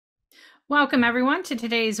Welcome everyone to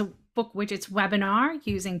today's BookWidgets webinar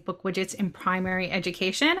using BookWidgets in primary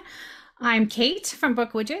education. I'm Kate from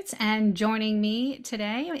BookWidgets, and joining me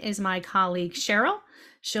today is my colleague Cheryl.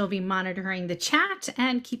 She'll be monitoring the chat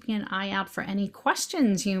and keeping an eye out for any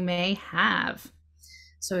questions you may have.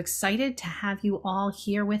 So excited to have you all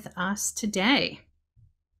here with us today.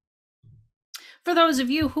 For those of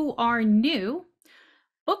you who are new,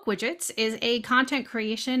 BookWidgets is a content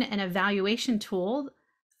creation and evaluation tool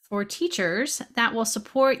for teachers that will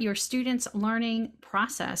support your students' learning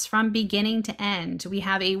process from beginning to end. We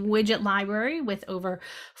have a widget library with over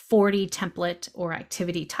 40 template or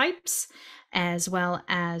activity types, as well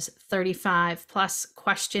as 35 plus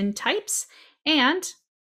question types. And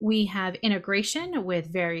we have integration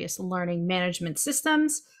with various learning management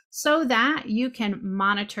systems so that you can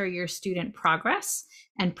monitor your student progress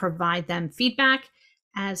and provide them feedback,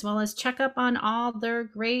 as well as check up on all their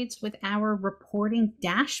grades with our reporting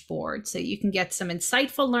dashboard so you can get some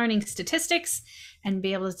insightful learning statistics and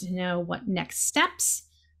be able to know what next steps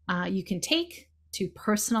you can take to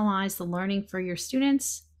personalize the learning for your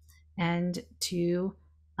students and to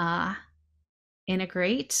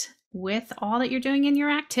integrate with all that you're doing in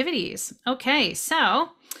your activities. Okay, so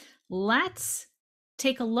let's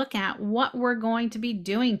take a look at what we're going to be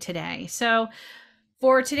doing today. So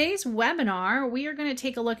for today's webinar, we are going to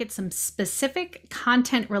take a look at some specific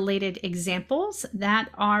content-related examples that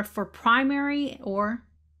are for primary, or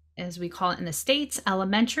as we call it in the States,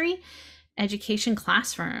 elementary education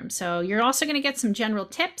classroom. So you're also going to get some general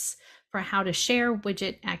tips for how to share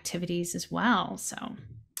widget activities as well. So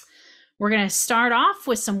we're going to start off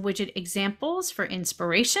with some widget examples for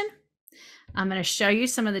inspiration. I'm going to show you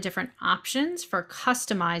some of the different options for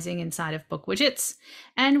customizing inside of BookWidgets,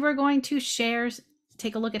 and we're going to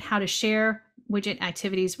take a look at how to share widget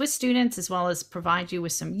activities with students, as well as provide you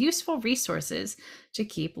with some useful resources to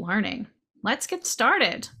keep learning. Let's get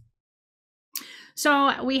started.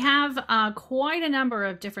 So we have quite a number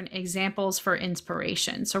of different examples for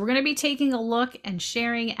inspiration. So we're going to be taking a look and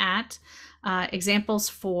sharing at examples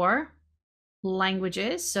for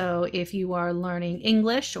languages. So if you are learning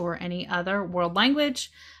English or any other world language,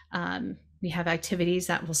 we have activities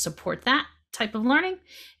that will support that type of learning,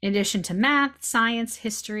 in addition to math, science,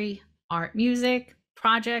 history, art, music,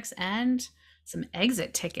 projects, and some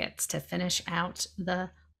exit tickets to finish out the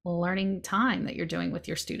learning time that you're doing with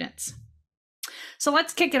your students. So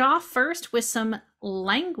let's kick it off first with some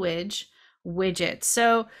language widgets.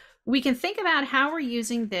 So we can think about how we're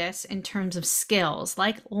using this in terms of skills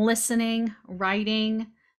like listening, writing,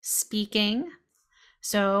 speaking.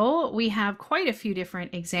 So we have quite a few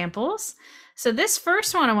different examples. So this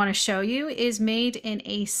first one I want to show you is made in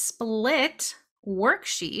a split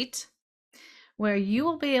worksheet where you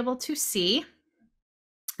will be able to see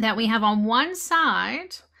that we have on one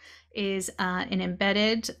side is an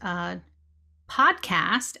embedded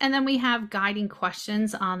podcast, and then we have guiding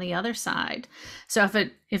questions on the other side. So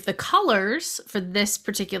if the colors for this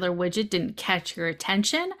particular widget didn't catch your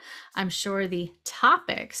attention, I'm sure the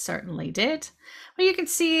topic certainly did. But you can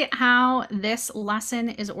see how this lesson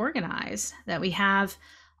is organized, that we have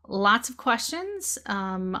lots of questions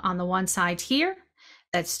on the one side here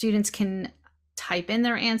that students can type in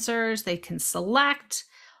their answers, they can select,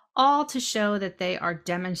 all to show that they are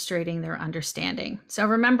demonstrating their understanding. So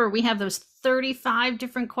remember, we have those 35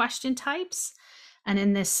 different question types, and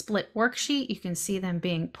in this split worksheet, you can see them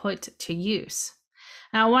being put to use.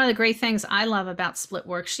 Now, one of the great things I love about split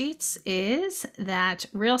worksheets is that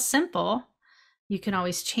real simple, you can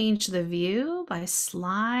always change the view by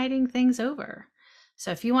sliding things over.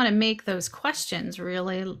 So if you want to make those questions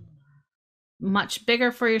really much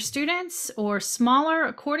bigger for your students or smaller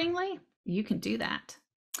accordingly, you can do that.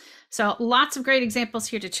 So lots of great examples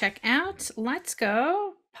here to check out. Let's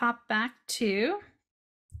go pop back to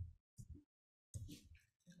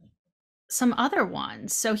some other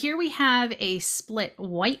ones. So here we have a split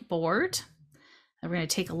whiteboard that we're going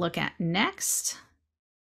to take a look at next.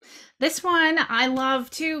 This one I love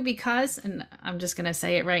too because, and I'm just going to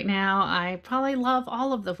say it right now, I probably love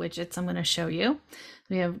all of the widgets I'm going to show you.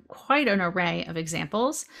 We have quite an array of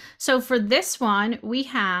examples. So for this one, we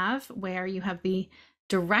have where you have the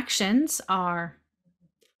directions are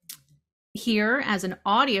here as an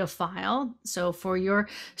audio file. So for your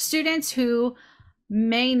students who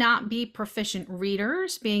may not be proficient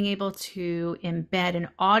readers, being able to embed an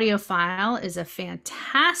audio file is a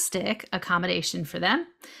fantastic accommodation for them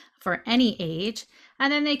for any age.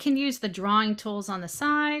 And then they can use the drawing tools on the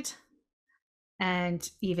side and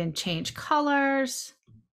even change colors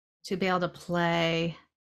to be able to play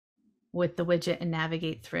with the widget and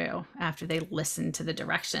navigate through after they listen to the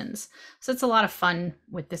directions. So it's a lot of fun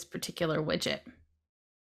with this particular widget.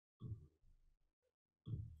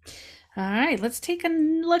 All right, let's take a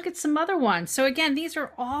look at some other ones. So again, these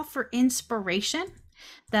are all for inspiration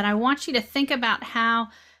that I want you to think about how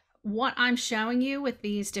what I'm showing you with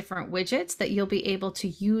these different widgets that you'll be able to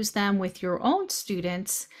use them with your own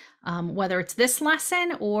students, whether it's this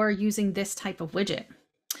lesson or using this type of widget.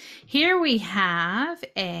 Here we have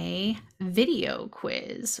a video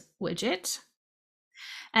quiz widget.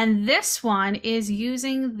 And this one is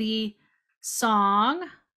using the song. I'm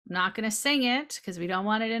not going to sing it because we don't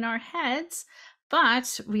want it in our heads,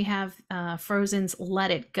 but we have Frozen's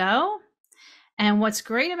Let It Go. And what's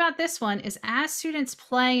great about this one is as students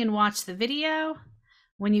play and watch the video,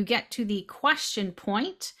 when you get to the question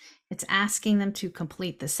point, it's asking them to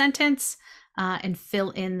complete the sentence and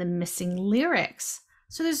fill in the missing lyrics.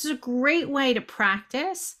 So this is a great way to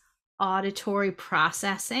practice auditory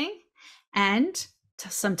processing and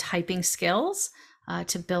some typing skills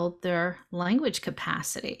to build their language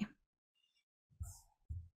capacity.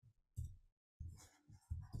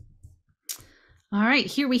 All right,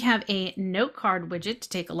 here we have a note card widget to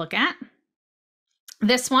take a look at.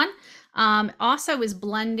 This one also is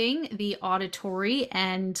blending the auditory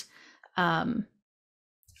and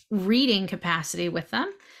reading capacity with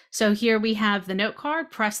them. So here we have the note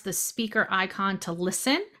card, press the speaker icon to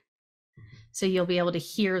listen. So you'll be able to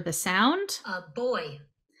hear the sound. A boy.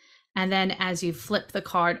 And then as you flip the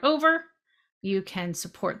card over, you can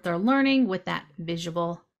support their learning with that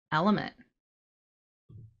visual element.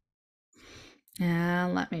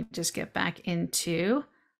 And let me just get back into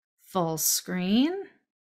full screen.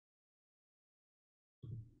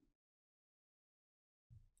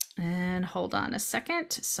 And hold on a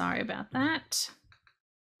second. Sorry about that.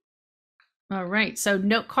 All right, so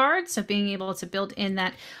note cards, so being able to build in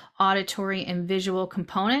that auditory and visual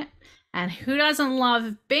component. And who doesn't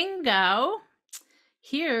love bingo?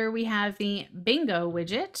 Here we have the bingo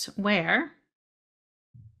widget where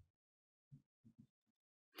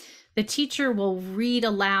the teacher will read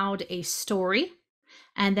aloud a story.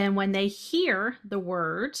 And then when they hear the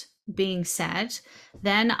word being said,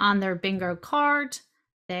 then on their bingo card,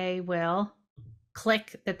 they will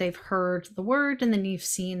click that they've heard the word, and then you've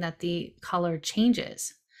seen that the color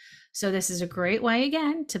changes. So this is a great way,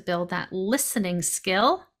 again, to build that listening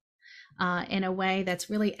skill in a way that's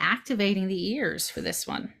really activating the ears for this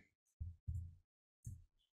one.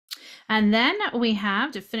 And then we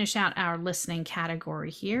have, to finish out our listening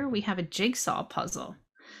category here, we have a jigsaw puzzle.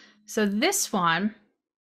 So this one,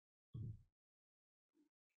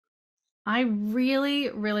 I really,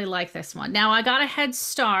 really like this one. Now I got a head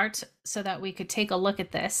start so that we could take a look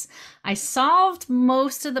at this. I solved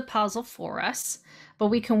most of the puzzle for us, but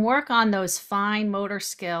we can work on those fine motor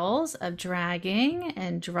skills of dragging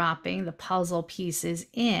and dropping the puzzle pieces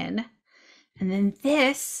in. And then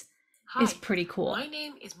this is pretty cool. My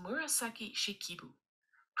name is Murasaki Shikibu.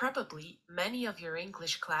 Probably many of your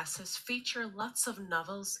English classes feature lots of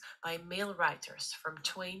novels by male writers, from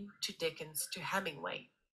Twain to Dickens to Hemingway.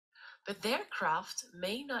 But their craft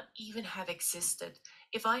may not even have existed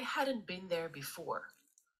if I hadn't been there before.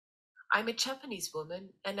 I'm a Japanese woman,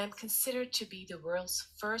 and I'm considered to be the world's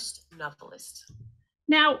first novelist.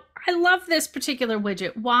 Now, I love this particular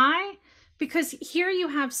widget. Why? Because here you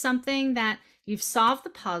have something that you've solved the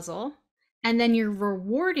puzzle, and then you're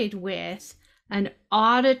rewarded with an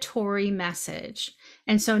auditory message.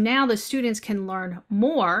 And so now the students can learn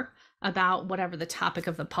more about whatever the topic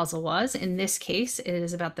of the puzzle was. In this case, it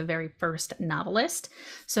is about the very first novelist.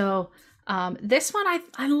 So this one,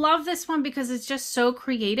 I love this one because it's just so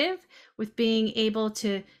creative with being able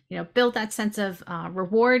to, build that sense of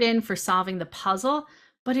reward in for solving the puzzle,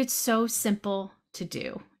 but it's so simple to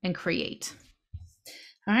do and create.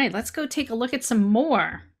 All right, let's go take a look at some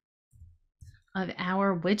more of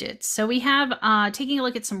our widgets. So we have taking a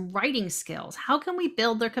look at some writing skills. How can we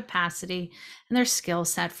build their capacity and their skill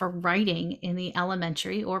set for writing in the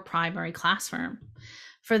elementary or primary classroom?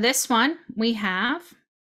 For this one, we have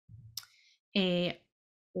a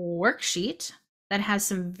worksheet that has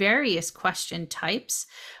some various question types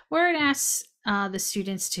where it asks the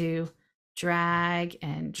students to drag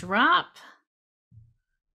and drop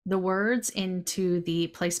the words into the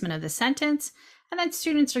placement of the sentence. And then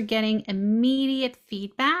students are getting immediate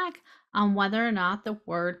feedback on whether or not the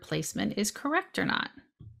word placement is correct or not.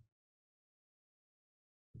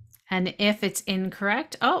 And if it's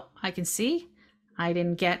incorrect, I can see I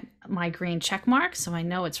didn't get my green check mark, so I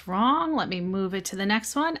know it's wrong. Let me move it to the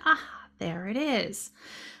next one. There it is.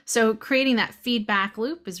 So creating that feedback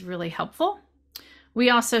loop is really helpful. We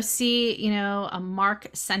also see, a mark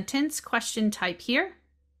sentence question type here.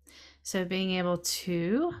 So being able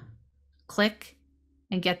to click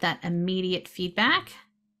and get that immediate feedback.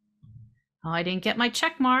 Oh, I didn't get my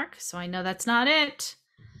check mark, so I know that's not it.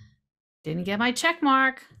 Didn't get my check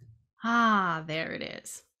mark. Ah, there it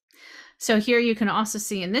is. So here you can also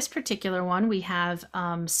see in this particular one, we have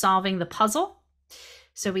solving the puzzle.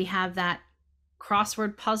 So we have that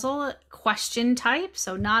crossword puzzle question type.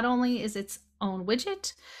 So not only is its own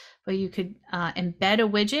widget, but you could embed a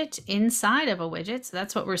widget inside of a widget. So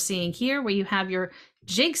that's what we're seeing here, where you have your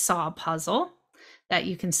jigsaw puzzle that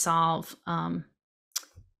you can solve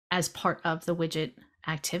as part of the widget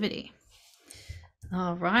activity.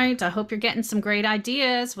 All right, I hope you're getting some great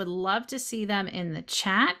ideas. Would love to see them in the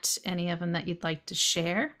chat, any of them that you'd like to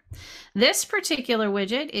share. This particular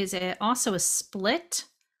widget is also a split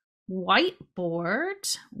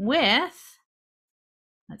whiteboard with,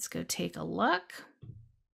 let's go take a look.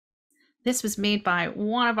 This was made by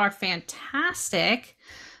one of our fantastic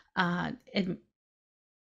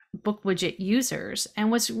BookWidget users.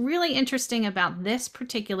 And what's really interesting about this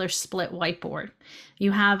particular split whiteboard,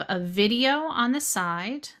 you have a video on the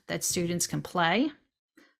side that students can play.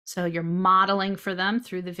 So you're modeling for them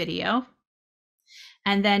through the video.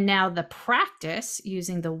 And then now the practice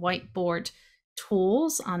using the whiteboard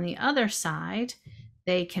tools on the other side,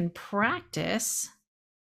 they can practice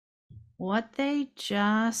what they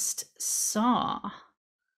just saw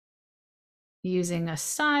using a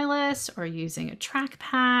stylus or using a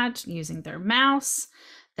trackpad, using their mouse,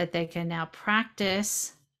 that they can now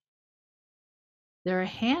practice their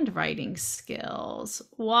handwriting skills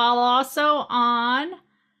while also on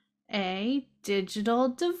a digital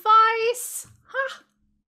device. Huh.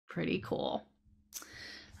 Pretty cool.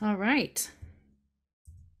 All right.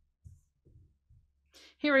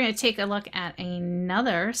 Here we're going to take a look at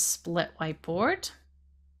another split whiteboard.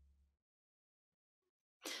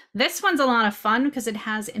 This one's a lot of fun because it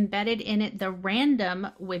has embedded in it the random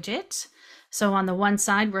widget. So on the one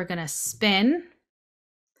side, we're going to spin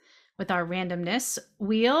with our randomness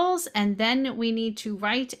wheels, and then we need to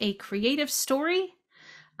write a creative story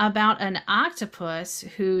about an octopus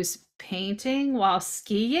who's painting while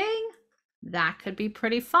skiing. That could be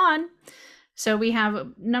pretty fun. So we have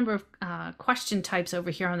a number of question types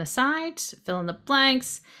over here on the side, fill in the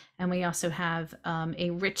blanks, and we also have a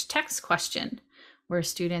rich text question where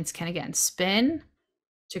students can, again, spin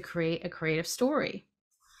to create a creative story.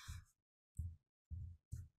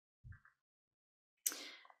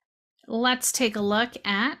 Let's take a look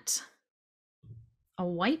at a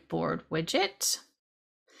whiteboard widget.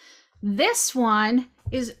 This one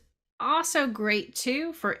is also great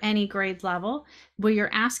too for any grade level, where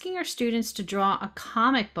you're asking your students to draw a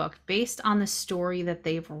comic book based on the story that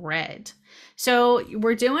they've read. So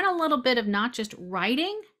we're doing a little bit of not just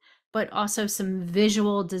writing, but also some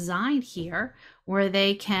visual design here, where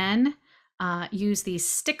they can use these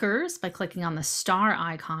stickers by clicking on the star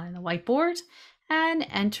icon in the whiteboard and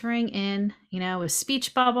entering in, a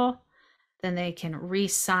speech bubble. Then they can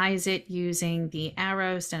resize it using the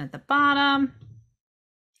arrows down at the bottom,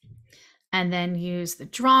 and then use the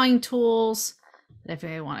drawing tools if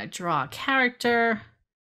they want to draw a character,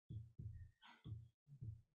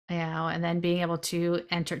 and then being able to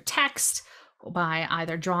enter text by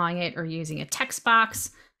either drawing it or using a text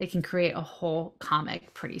box. They can create a whole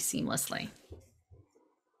comic pretty seamlessly.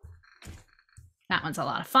 That one's a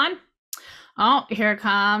lot of fun. Oh, here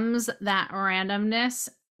comes that randomness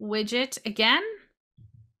widget again.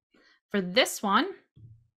 For this one,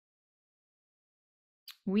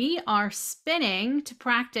 we are spinning to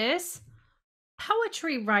practice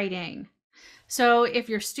poetry writing. So if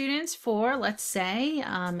your students for, let's say,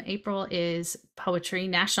 April is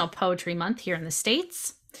National Poetry Month here in the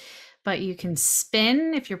States, but you can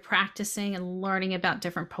spin if you're practicing and learning about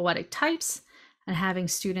different poetic types and having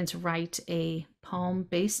students write a poem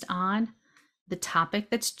based on the topic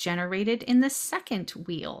that's generated in the second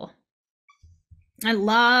wheel. I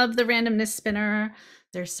love the randomness spinner.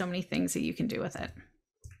 There's so many things that you can do with it.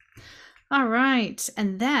 All right,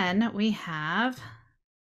 and then we have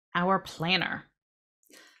our planner.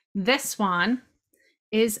 This one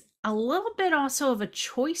is a little bit also of a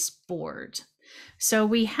choice board. So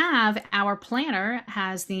we have our planner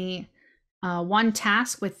has the one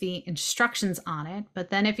task with the instructions on it, but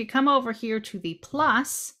then if you come over here to the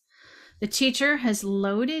plus, the teacher has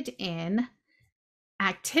loaded in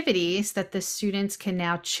activities that the students can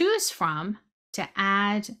now choose from to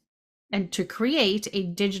add and to create a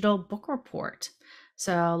digital book report.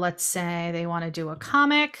 So let's say they want to do a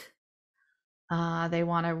comic. They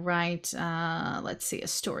want to write, let's see, a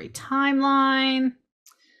story timeline.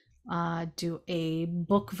 do a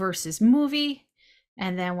book versus movie.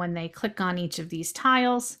 And then when they click on each of these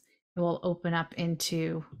tiles, it will open up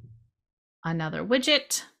into another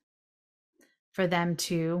widget for them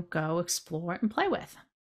to go explore and play with.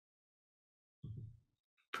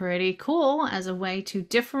 Pretty cool as a way to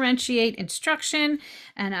differentiate instruction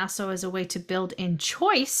and also as a way to build in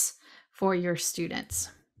choice for your students.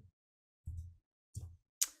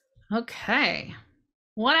 Okay.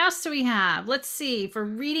 What else do we have? Let's see. For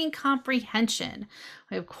reading comprehension,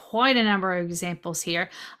 we have quite a number of examples here.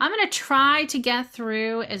 I'm going to try to get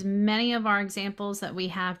through as many of our examples that we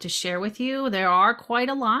have to share with you. There are quite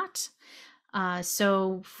a lot.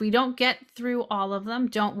 So if we don't get through all of them,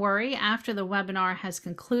 don't worry. After the webinar has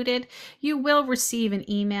concluded, you will receive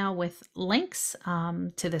an email with links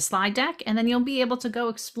to the slide deck, and then you'll be able to go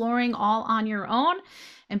exploring all on your own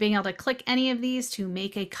and being able to click any of these to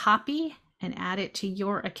make a copy and add it to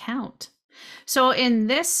your account. So in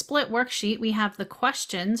this split worksheet, we have the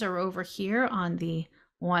questions are over here on the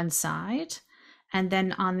one side, and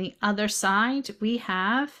then on the other side, we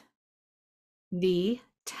have the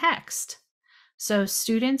text. So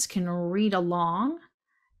students can read along,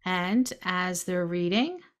 and as they're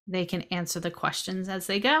reading, they can answer the questions as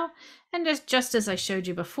they go. And just as I showed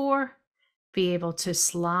you before, be able to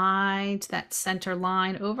slide that center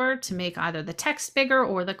line over to make either the text bigger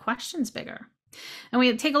or the questions bigger. And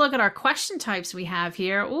we take a look at our question types we have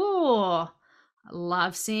here. Ooh,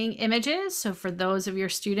 love seeing images. So for those of your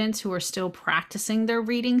students who are still practicing their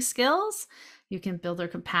reading skills, you can build their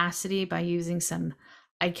capacity by using some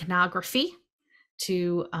iconography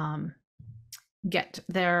to get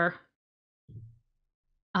their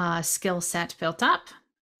skill set built up.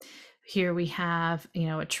 Here we have,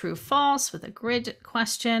 a true false with a grid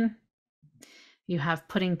question. You have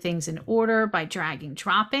putting things in order by dragging,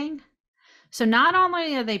 dropping. So not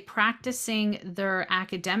only are they practicing their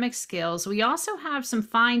academic skills, we also have some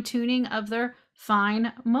fine tuning of their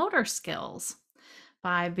fine motor skills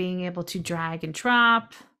by being able to drag and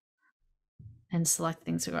drop and select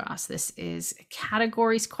things across. This is a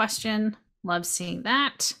categories question. Love seeing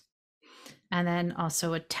that. And then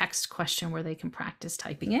also a text question where they can practice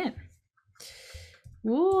typing in.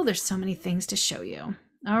 Ooh, there's so many things to show you.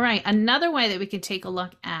 All right, another way that we can take a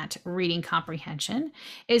look at reading comprehension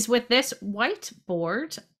is with this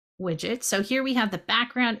whiteboard widget. So here we have the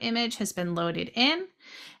background image has been loaded in,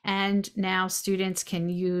 and now students can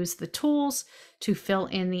use the tools to fill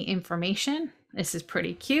in the information. This is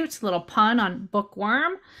pretty cute, little pun on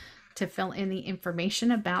bookworm to fill in the information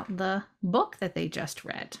about the book that they just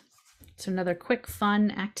read. So another quick fun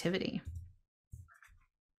activity.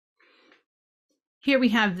 Here we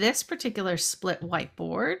have this particular split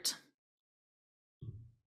whiteboard.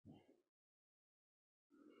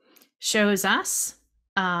 Shows us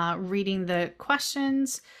reading the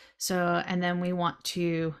questions. So, and then we want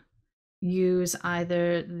to use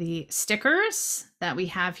either the stickers that we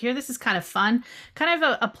have here. This is kind of fun, kind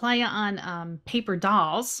of a play on paper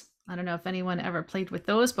dolls. I don't know if anyone ever played with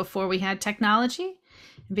those before we had technology.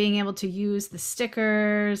 Being able to use the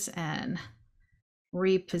stickers and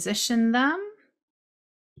reposition them,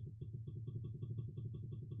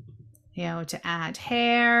 to add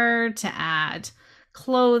hair, to add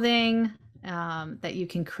clothing, that you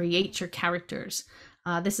can create your characters.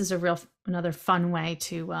 This is another fun way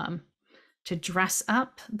to dress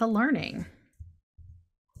up the learning.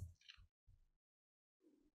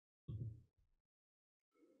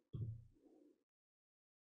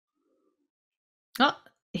 Oh,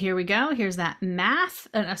 here we go. Here's that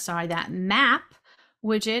that map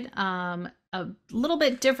widget. A little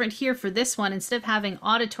bit different here for this one. Instead of having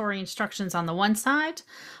auditory instructions on the one side,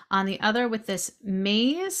 on the other with this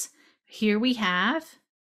maze, here we have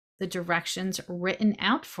the directions written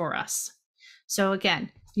out for us. So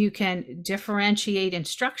again, you can differentiate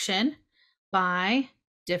instruction by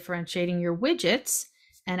differentiating your widgets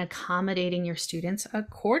and accommodating your students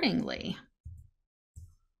accordingly.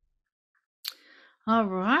 All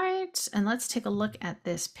right, and let's take a look at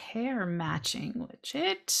this pair matching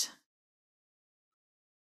widget.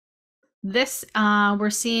 This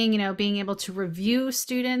we're seeing, being able to review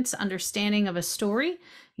students' understanding of a story,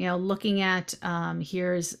 looking at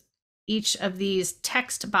here's each of these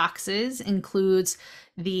text boxes includes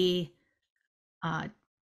the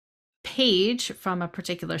page from a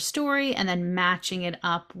particular story and then matching it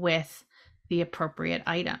up with the appropriate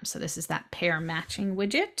item. So this is that pair matching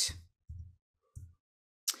widget.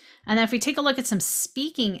 And then if we take a look at some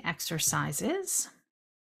speaking exercises,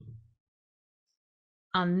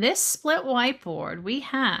 on this split whiteboard, we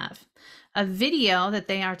have a video that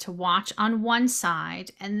they are to watch on one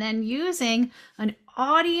side, and then using an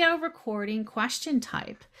audio recording question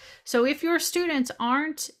type. So if your students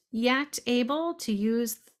aren't yet able to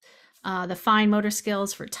use the fine motor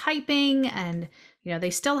skills for typing, and they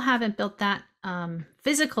still haven't built that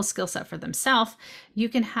physical skill set for themselves, you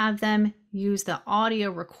can have them use the audio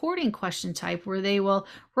recording question type, where they will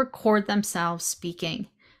record themselves speaking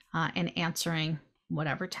and answering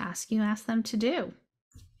whatever task you ask them to do.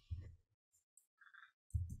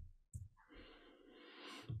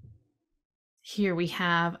 Here we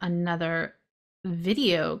have another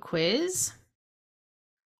video quiz.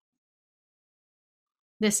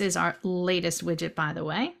 This is our latest widget, by the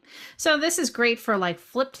way. So this is great for like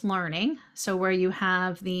flipped learning. So where you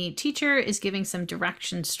have the teacher is giving some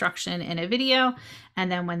direct instruction in a video, and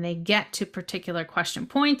then when they get to particular question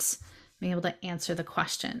points, being able to answer the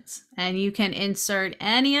questions. And you can insert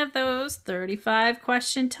any of those 35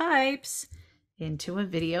 question types into a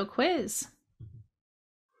video quiz.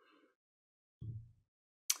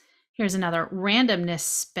 Here's another randomness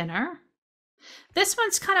spinner. This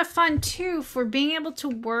one's kind of fun too, for being able to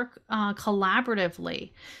work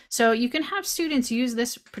collaboratively. So you can have students use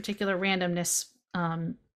this particular randomness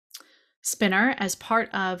spinner as part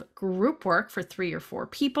of group work for 3 or 4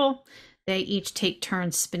 people. They each take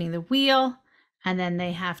turns spinning the wheel, and then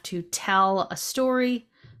they have to tell a story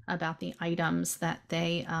about the items that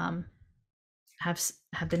they have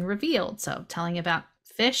been revealed. So telling about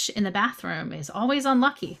fish in the bathroom is always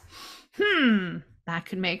unlucky. That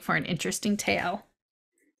could make for an interesting tale.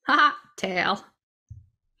 Haha, tale.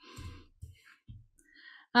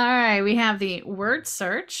 All right, we have the word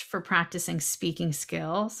search for practicing speaking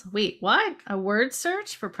skills. Wait, what? A word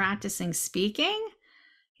search for practicing speaking?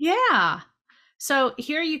 Yeah. So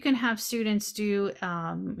here you can have students do,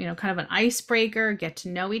 kind of an icebreaker, get to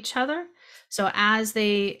know each other. So as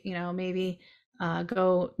they, maybe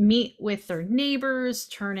go meet with their neighbors,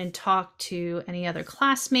 turn and talk to any other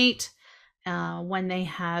classmate, when they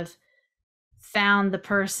have found the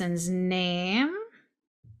person's name,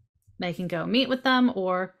 they can go meet with them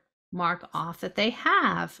or mark off that they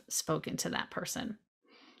have spoken to that person.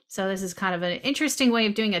 So this is kind of an interesting way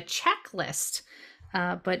of doing a checklist,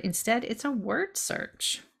 but instead it's a word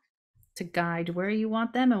search to guide where you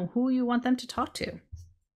want them and who you want them to talk to.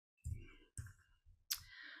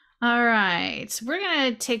 All right, we're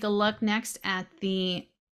going to take a look next at the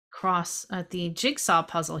jigsaw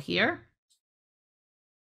puzzle here.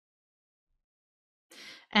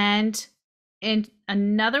 And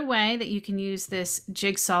another way that you can use this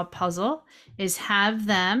jigsaw puzzle is have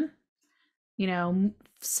them,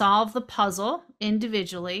 solve the puzzle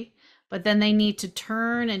individually, but then they need to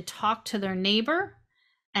turn and talk to their neighbor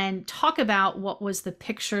and talk about what was the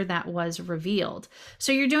picture that was revealed.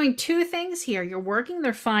 So you're doing 2 things here. You're working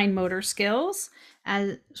their fine motor skills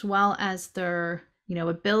as well as their,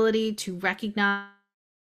 ability to recognize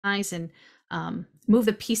and move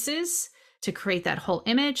the pieces to create that whole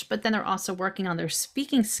image, but then they're also working on their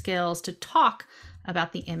speaking skills to talk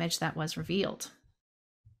about the image that was revealed.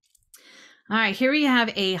 All right, here we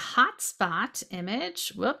have a hotspot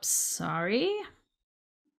image. Whoops, sorry.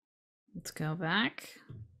 Let's go back.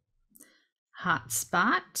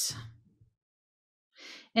 Hotspot.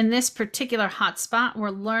 In this particular hotspot, we're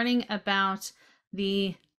learning about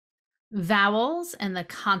the vowels and the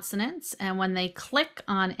consonants, and when they click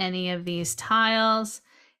on any of these tiles,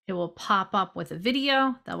 it will pop up with a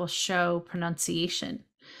video that will show pronunciation.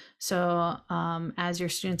 So as your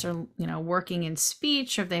students are, working in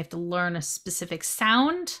speech, or if they have to learn a specific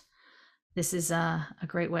sound, this is a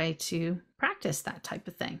great way to practice that type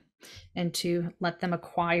of thing and to let them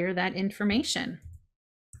acquire that information.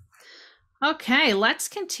 Okay, let's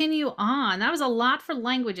continue on. That was a lot for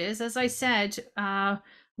languages. As I said,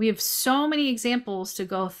 we have so many examples to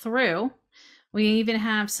go through. We even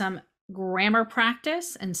have some grammar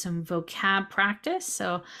practice and some vocab practice.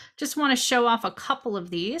 So just want to show off a couple of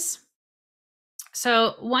these.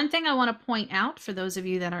 So one thing I want to point out for those of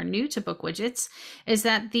you that are new to BookWidgets is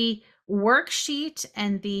that the worksheet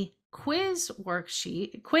and the quiz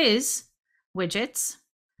widgets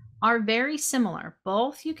are very similar.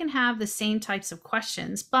 Both you can have the same types of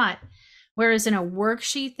questions, but whereas in a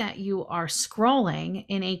worksheet that you are scrolling,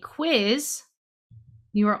 in a quiz,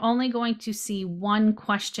 you are only going to see one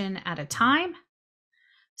question at a time.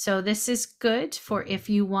 So this is good for if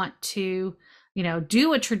you want to,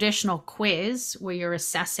 do a traditional quiz where you're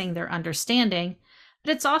assessing their understanding,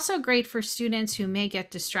 but it's also great for students who may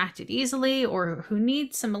get distracted easily or who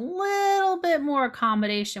need a little bit more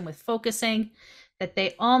accommodation with focusing, that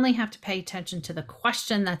they only have to pay attention to the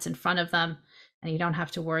question that's in front of them, and you don't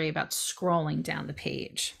have to worry about scrolling down the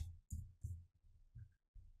page.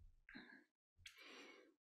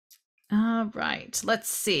 All right, let's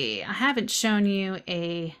see. I haven't shown you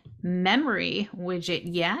a memory widget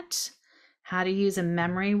yet. How to use a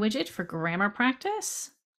memory widget for grammar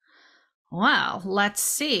practice? Well, let's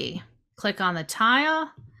see. Click on the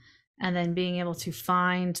tile and then being able to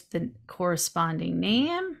find the corresponding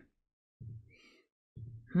name.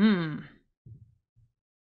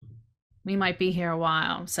 We might be here a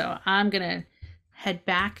while, so I'm gonna head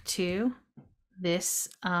back to this,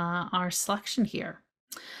 our selection here.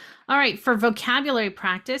 All right, for vocabulary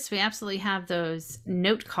practice, we absolutely have those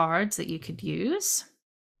note cards that you could use.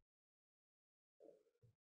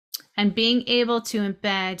 And being able to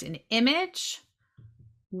embed an image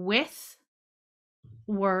with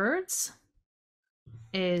words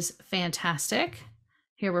is fantastic.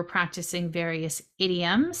 Here we're practicing various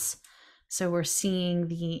idioms. So we're seeing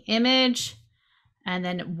the image, and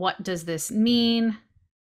then what does this mean?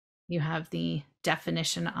 You have the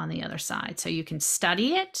definition on the other side. So you can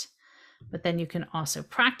study it, but then you can also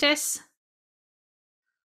practice.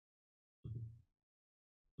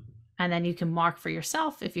 And then you can mark for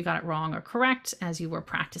yourself if you got it wrong or correct as you were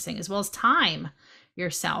practicing, as well as time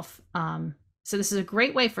yourself. So this is a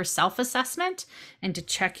great way for self-assessment and to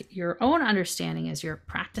check your own understanding as you're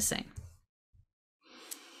practicing.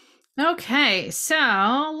 Okay,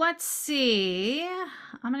 so let's see.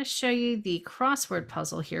 I'm going to show you the crossword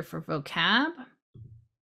puzzle here for vocab.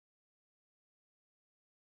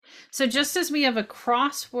 So just as we have a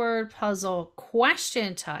crossword puzzle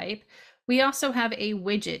question type, we also have a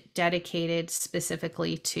widget dedicated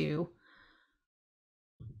specifically to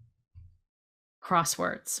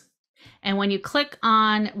crosswords. And when you click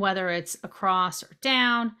on whether it's across or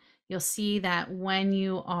down, you'll see that when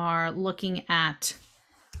you are looking at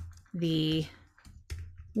the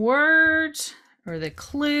word or the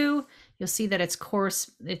clue, you'll see that it's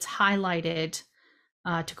highlighted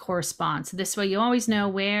to correspond. So this way you always know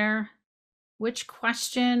which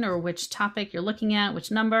question or which topic you're looking at,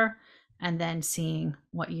 which number, and then seeing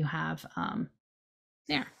what you have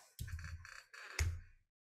there.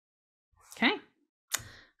 Okay.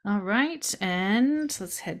 All right, and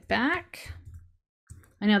let's head back.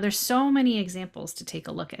 I know there's so many examples to take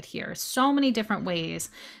a look at here, so many different ways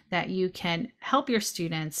that you can help your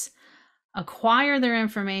students acquire their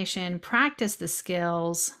information, practice the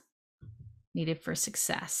skills needed for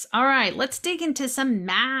success. All right, let's dig into some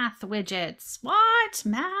math widgets. What?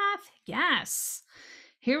 Math? Yes.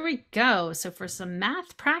 Here we go. So for some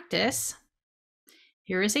math practice,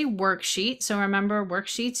 here is a worksheet. So remember,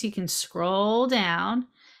 worksheets, you can scroll down.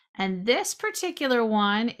 And this particular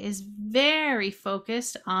one is very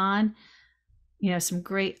focused on, some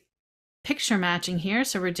great picture matching here.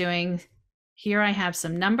 So we're doing, here I have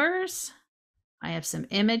some numbers, I have some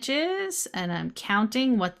images, and I'm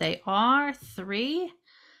counting what they are, 3. I'm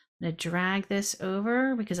gonna drag this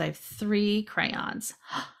over because I have 3 crayons.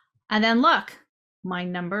 And then look, my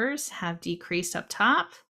numbers have decreased up top.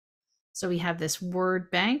 So we have this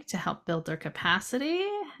word bank to help build their capacity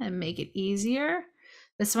and make it easier.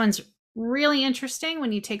 This one's really interesting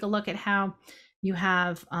when you take a look at how you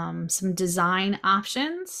have some design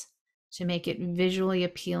options to make it visually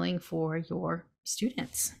appealing for your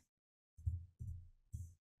students.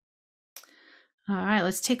 All right,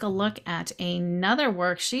 let's take a look at another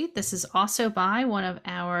worksheet. This is also by one of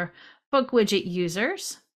our BookWidget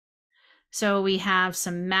users. So we have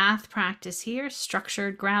some math practice here,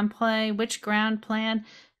 structured ground play. Which ground plan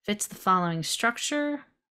fits the following structure?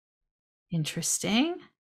 Interesting.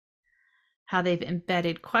 How they've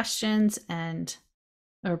embedded questions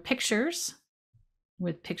or pictures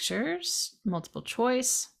with pictures, multiple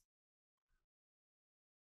choice.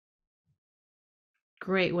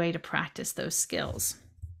 Great way to practice those skills.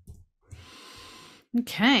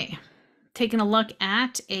 Okay, taking a look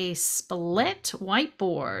at a split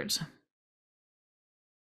whiteboard.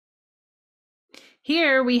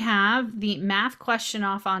 Here we have the math question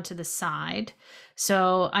off onto the side.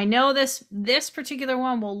 So I know this particular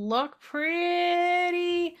one will look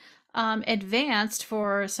pretty advanced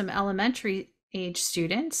for some elementary age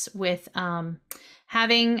students with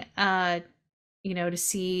having to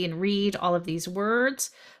see and read all of these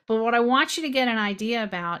words. But what I want you to get an idea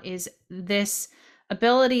about is this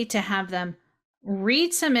ability to have them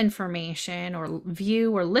read some information or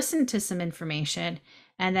view or listen to some information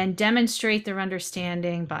and then demonstrate their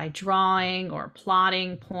understanding by drawing or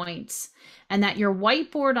plotting points. And that your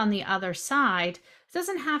whiteboard on the other side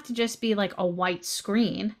doesn't have to just be like a white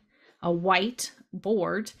screen, a white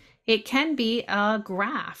board. It can be a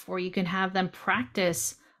graph where you can have them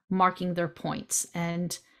practice marking their points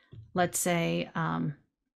and, let's say,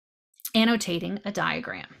 annotating a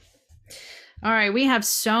diagram. All right, we have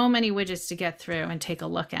so many widgets to get through and take a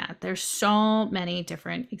look at. There's so many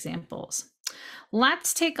different examples.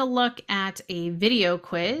 Let's take a look at a video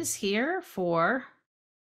quiz here for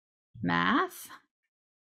math.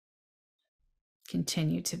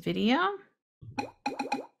 Continue to video.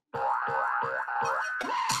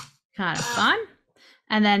 Kind of fun.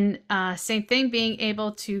 And then same thing, being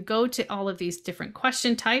able to go to all of these different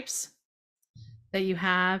question types that you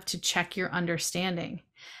have to check your understanding.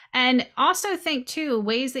 And also think too,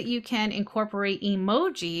 ways that you can incorporate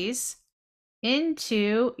emojis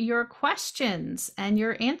into your questions and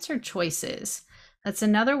your answer choices. That's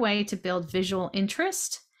another way to build visual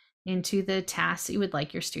interest into the tasks that you would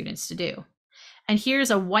like your students to do. And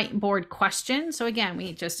here's a whiteboard question. So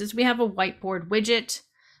again, just as we have a whiteboard widget,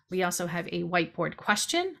 we also have a whiteboard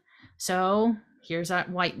question. So here's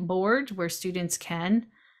that whiteboard where students can,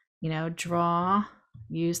 draw,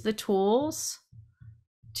 use the tools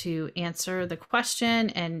to answer the question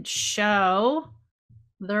and show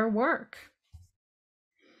their work.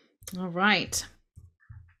 All right.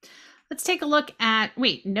 Let's take a look at,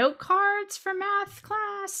 note cards for math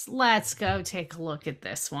class? Let's go take a look at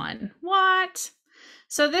this one. What?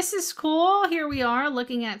 So this is cool. Here we are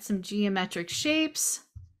looking at some geometric shapes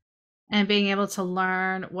and being able to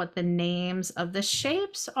learn what the names of the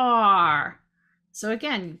shapes are. So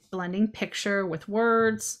again, blending picture with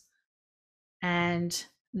words. And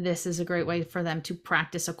this is a great way for them to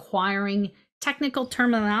practice acquiring technical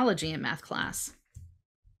terminology in math class.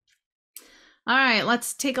 All right,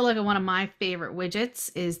 let's take a look at one of my favorite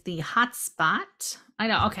widgets is the hotspot. I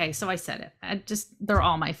know, okay, so I said it. They're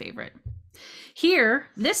all my favorite. Here,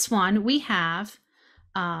 this one, we have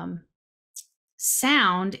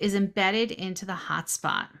sound is embedded into the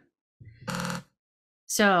hotspot.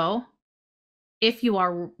 So if you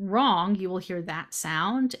are wrong, you will hear that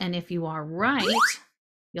sound. And if you are right,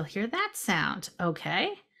 you'll hear that sound.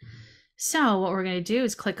 Okay. So what we're going to do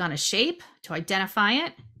is click on a shape to identify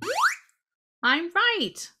it. I'm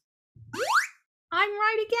right. I'm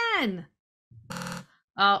right again.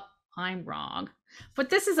 Oh, I'm wrong.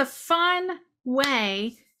 But this is a fun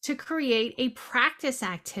way to create a practice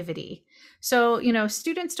activity. So,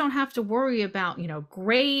 students don't have to worry about,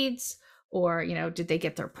 grades or, did they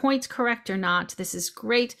get their points correct or not. This is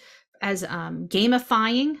great as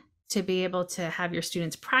gamifying to be able to have your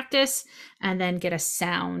students practice and then get a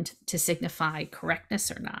sound to signify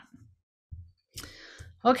correctness or not.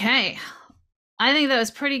 Okay. I think that was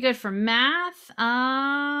pretty good for math.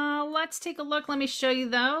 Let's take a look. Let me show you,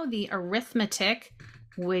 though, the arithmetic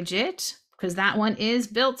widget, because that one is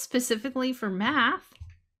built specifically for math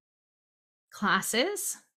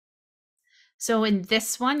classes. So in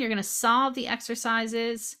this one, you're going to solve the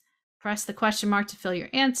exercises, press the question mark to fill your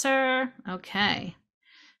answer. Okay.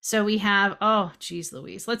 So we have, oh, geez,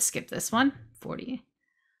 Louise, let's skip this one.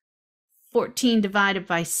 14 divided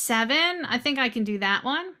by 7. I think I can do that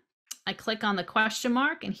one. I click on the question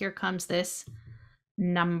mark and here comes this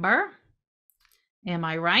number. Am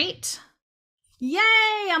I right? Yay,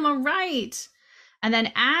 I'm right. And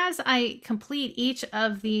then as I complete each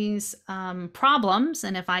of these problems,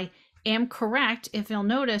 and if I am correct, if you'll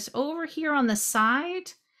notice over here on the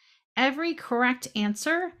side, every correct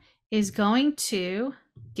answer is going to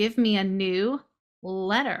give me a new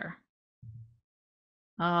letter.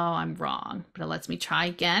 Oh, I'm wrong, but it lets me try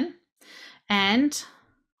again. And let's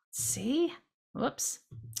see, whoops.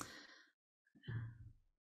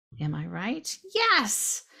 Am I right?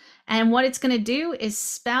 Yes. And what it's going to do is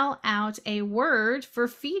spell out a word for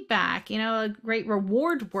feedback, a great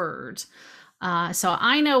reward word. So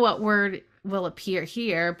I know what word will appear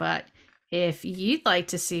here, but if you'd like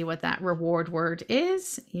to see what that reward word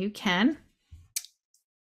is, you can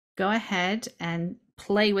go ahead and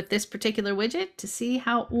play with this particular widget to see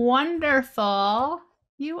how wonderful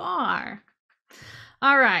you are.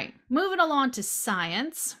 All right, moving along to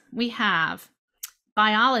science, we have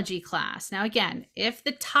biology class. Now, again, if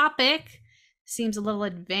the topic seems a little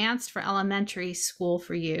advanced for elementary school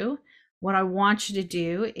for you, what I want you to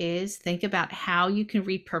do is think about how you can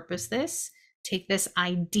repurpose this, take this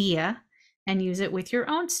idea and use it with your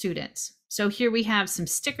own students. So here we have some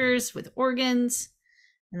stickers with organs,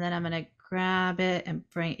 and then I'm going to grab it and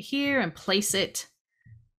bring it here and place it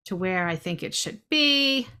to where I think it should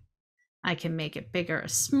be. I can make it bigger or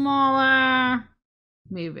smaller,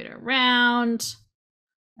 move it around,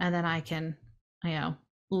 and then I can,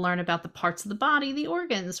 learn about the parts of the body, the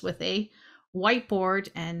organs, with a whiteboard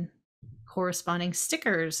and corresponding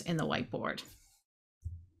stickers in the whiteboard.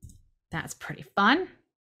 That's pretty fun.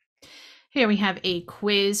 Here we have a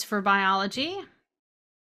quiz for biology.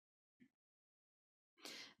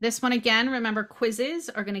 This one again, remember quizzes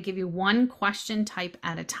are going to give you one question type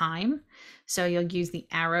at a time. So you'll use the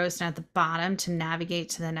arrows down at the bottom to navigate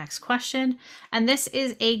to the next question. And this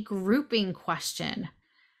is a grouping question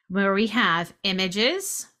where we have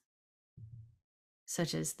images,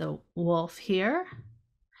 such as the wolf here.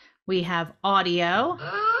 We have audio.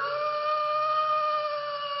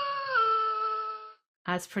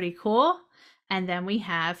 That's pretty cool. And then we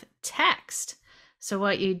have text. So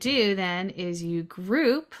what you do then is you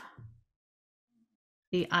group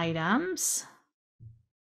the items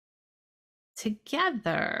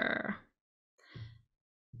together.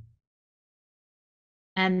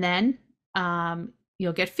 And then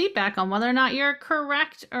you'll get feedback on whether or not you're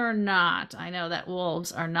correct or not. I know that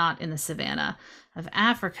wolves are not in the savannah of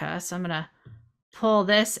Africa, so I'm going to pull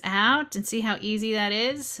this out and see how easy that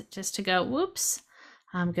is. Just to go, whoops,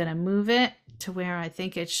 I'm going to move it to where I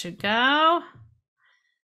think it should go,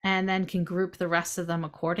 and then can group the rest of them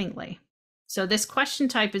accordingly. So this question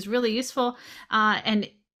type is really useful, and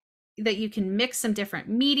that you can mix some different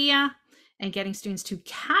media and getting students to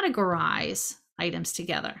categorize items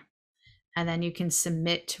together. And then you can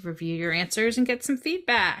submit to review your answers and get some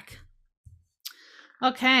feedback.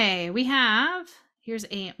 Okay, here's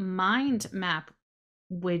a mind map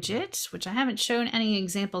widget, which I haven't shown any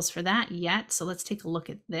examples for that yet. So let's take a look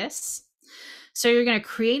at this. So you're going to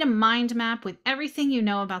create a mind map with everything you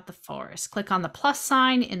know about the forest. Click on the plus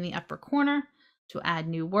sign in the upper corner to add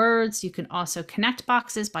new words. You can also connect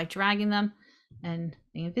boxes by dragging them and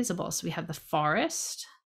being visible. So we have the forest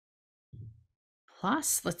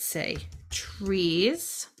plus, let's say,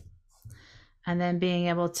 trees, and then being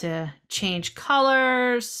able to change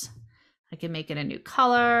colors. I can make it a new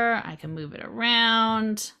color. I can move it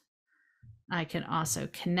around. I can also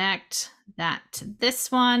connect that to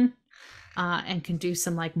this one, and can do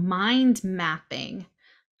some like mind mapping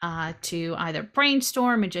to either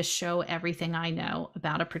brainstorm and just show everything I know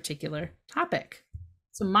about a particular topic.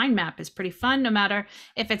 So mind map is pretty fun, no matter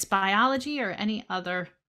if it's biology or any other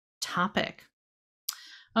topic.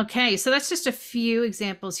 Okay, so that's just a few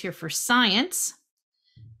examples here for science.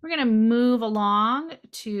 We're going to move along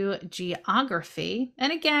to geography.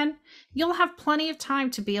 And again, you'll have plenty of time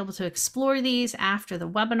to be able to explore these after the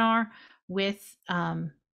webinar with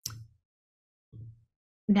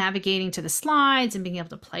navigating to the slides and being able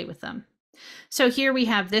to play with them. So here we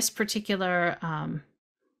have this particular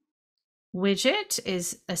widget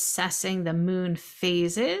is assessing the moon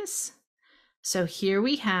phases. So here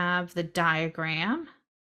we have the diagram.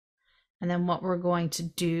 And then what we're going to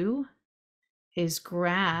do is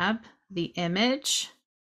grab the image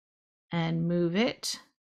and move it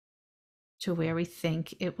to where we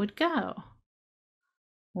think it would go.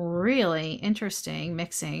 Really interesting,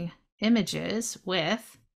 mixing images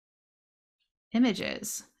with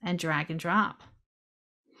images and drag and drop.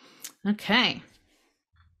 Okay.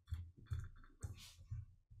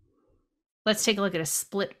 Let's take a look at a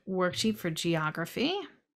split worksheet for geography.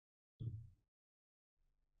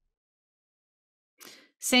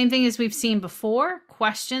 Same thing as we've seen before,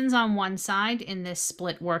 questions on one side in this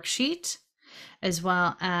split worksheet, as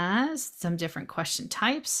well as some different question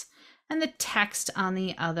types and the text on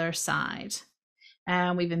the other side.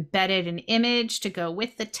 And we've embedded an image to go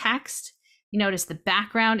with the text. You notice the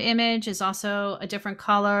background image is also a different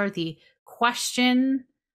color. The questions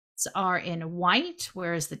are in white,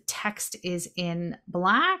 whereas the text is in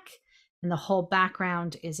black, and the whole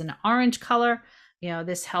background is an orange color. You know,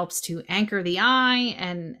 this helps to anchor the eye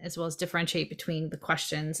and as well as differentiate between the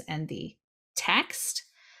questions and the text.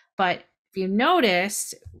 But if you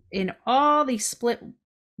noticed, in all these split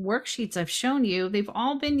worksheets I've shown you, they've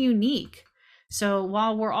all been unique. So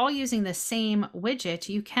while we're all using the same widget,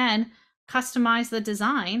 you can customize the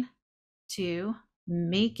design to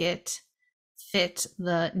make it fit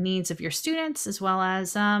the needs of your students, as well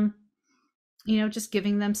as, you know, just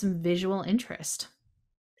giving them some visual interest.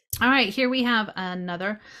 All right, here we have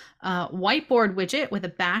another whiteboard widget with a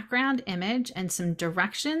background image and some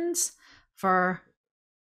directions for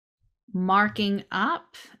marking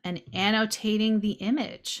up and annotating the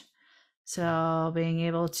image. So being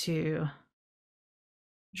able to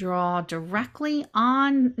draw directly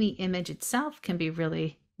on the image itself can be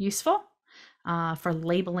really useful for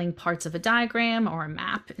labeling parts of a diagram or a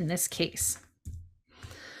map in this case.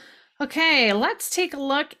 Okay, let's take a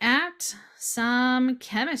look at some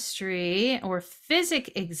chemistry or physics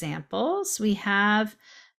examples.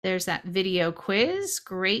 There's that video quiz,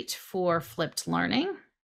 great for flipped learning.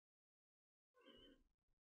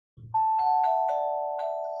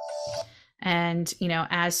 And, you know,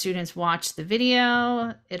 as students watch the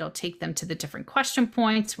video, it'll take them to the different question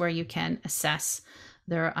points where you can assess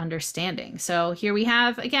their understanding. So here we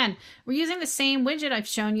have, again, we're using the same widget. I've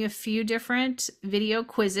shown you a few different video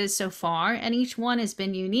quizzes so far, and each one has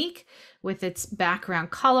been unique with its background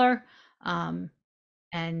color and,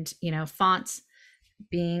 fonts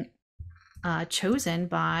being chosen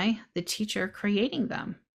by the teacher creating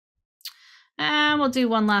them. And we'll do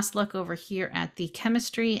one last look over here at the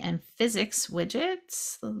chemistry and physics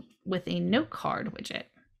widgets with a note card widget.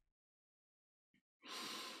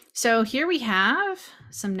 So here we have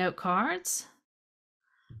some note cards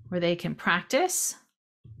where they can practice,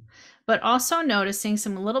 but also noticing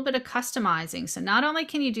a little bit of customizing. So not only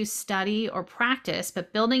can you do study or practice,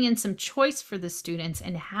 but building in some choice for the students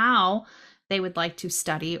and how they would like to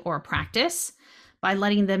study or practice by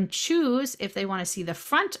letting them choose if they want to see the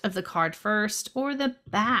front of the card first or the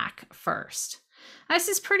back first. This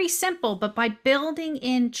is pretty simple, but by building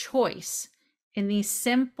in choice in these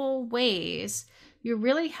simple ways, you're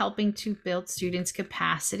really helping to build students'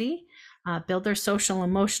 capacity, build their social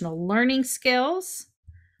emotional learning skills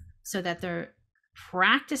so that they're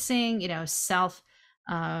practicing,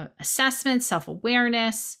 self-assessment,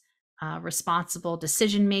 self-awareness, responsible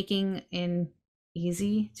decision-making in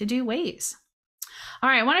easy to do ways. All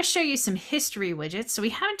right, I want to show you some history widgets. So we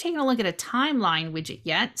haven't taken a look at a timeline widget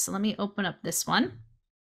yet. So let me open up this one.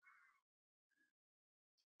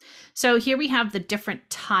 So here we have the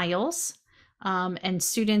different tiles, and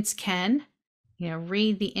students can,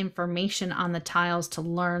 read the information on the tiles to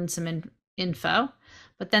learn some info,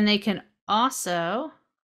 but then they can also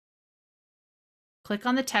click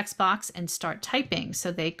on the text box and start typing.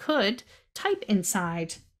 So they could type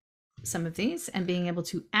inside some of these and being able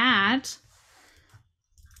to add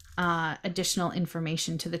additional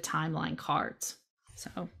information to the timeline cards.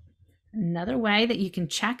 So another way that you can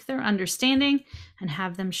check their understanding and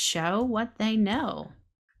have them show what they know.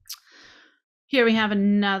 Here we have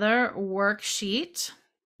another worksheet.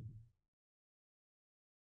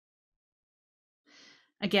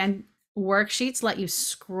 Again, worksheets let you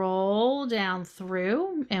scroll down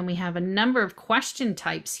through, and we have a number of question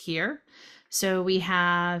types here. So we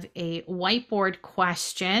have a whiteboard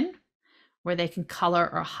question where they can color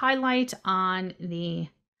or highlight on the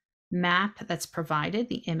map that's provided,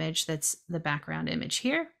 the image that's the background image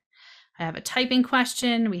here. I have a typing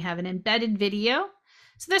question. We have an embedded video.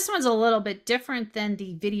 So this one's a little bit different than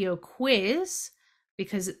the video quiz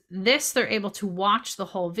because they're able to watch the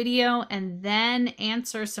whole video and then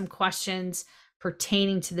answer some questions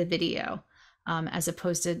pertaining to the video, as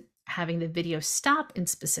opposed to having the video stop in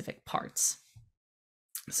specific parts.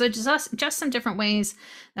 So just some different ways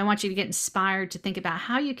that I want you to get inspired to think about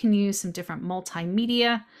how you can use some different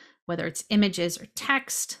multimedia, whether it's images or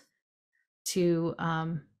text, to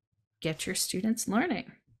get your students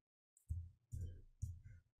learning.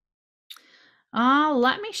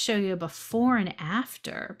 Let me show you a before and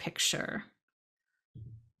after picture.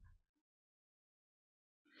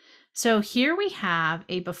 So here we have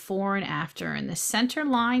a before and after, and the center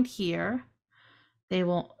line here, they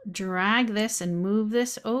will drag this and move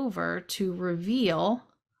this over to reveal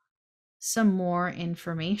some more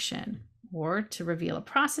information or to reveal a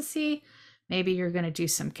process. Maybe you're going to do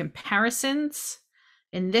some comparisons.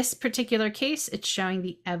 In this particular case, it's showing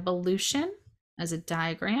the evolution as a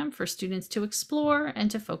diagram for students to explore and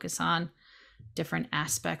to focus on different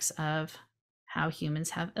aspects of how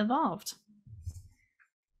humans have evolved.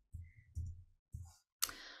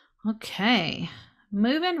 Okay,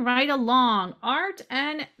 moving right along, art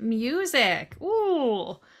and music.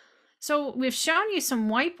 Ooh, so we've shown you some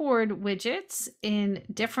whiteboard widgets in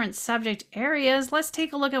different subject areas. Let's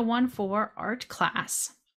take a look at one for art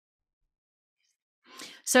class.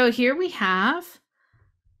 So here we have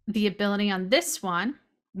the ability on this one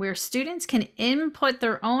where students can input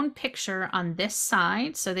their own picture on this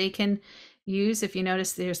side. So they can use, if you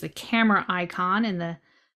notice, there's the camera icon in the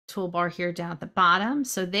toolbar here down at the bottom.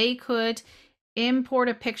 So they could import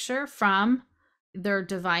a picture from their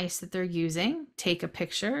device that they're using, take a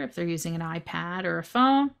picture if they're using an iPad or a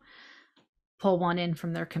phone, pull one in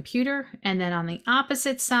from their computer. And then on the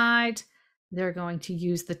opposite side, they're going to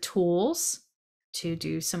use the tools to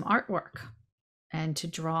do some artwork and to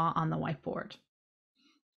draw on the whiteboard.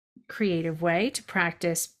 Creative way to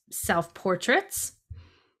practice self-portraits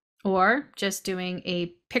or just doing a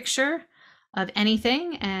picture of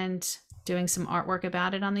anything and doing some artwork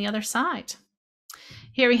about it on the other side.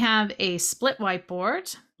 Here we have a split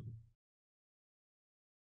whiteboard.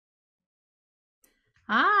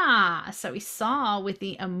 So we saw with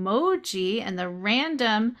the emoji and the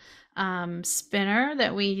random spinner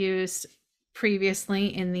that we used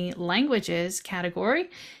previously in the languages category.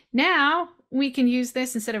 Now we can use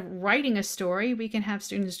this instead of writing a story. We can have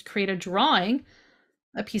students create a drawing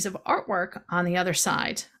a piece of artwork on the other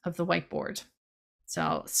side of the whiteboard.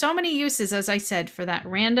 So many uses, as I said, for that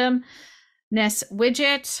randomness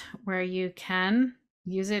widget, where you can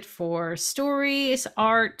use it for stories,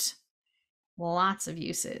 art, lots of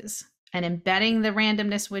uses. And embedding the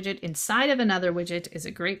randomness widget inside of another widget is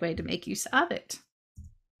a great way to make use of it.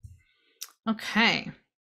 Okay,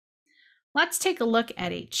 let's take a look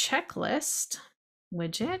at a checklist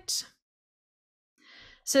widget.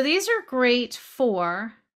 So these are great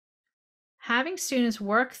for having students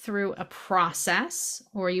work through a process,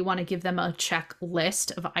 or you want to give them a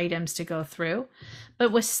checklist of items to go through,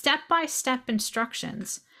 but with step-by-step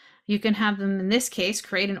instructions. You can have them, in this case,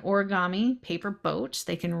 create an origami paper boat.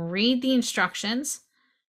 They can read the instructions,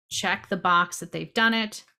 check the box that they've done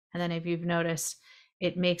it, and then if you've noticed,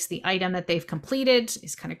 it makes the item that they've completed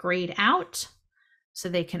is kind of grayed out, so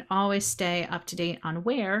they can always stay up to date on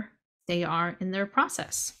where they are in their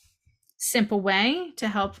process. Simple way to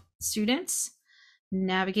help students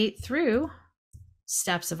navigate through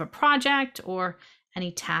steps of a project or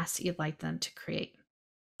any tasks you'd like them to create.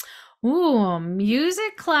 Ooh,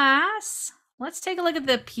 music class. Let's take a look at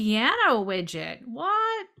the piano widget.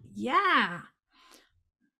 What? Yeah.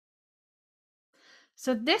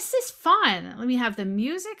 So this is fun. We have the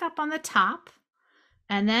music up on the top,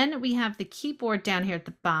 and then we have the keyboard down here at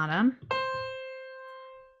the bottom.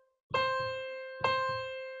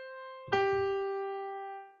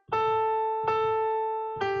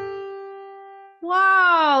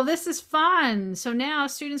 Wow, this is fun. So now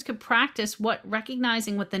students could practice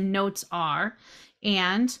recognizing what the notes are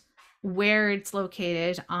and where it's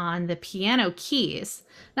located on the piano keys.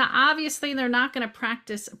 Now, obviously, they're not going to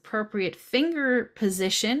practice appropriate finger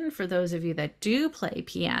position for those of you that do play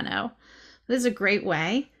piano. This is a great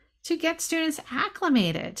way to get students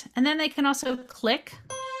acclimated. And then they can also click.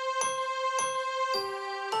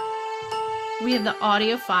 We have the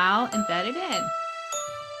audio file embedded in.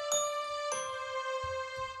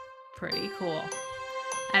 Pretty cool.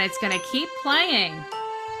 And it's going to keep playing.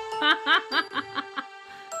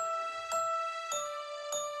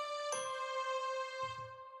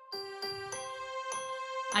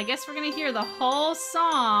 I guess we're going to hear the whole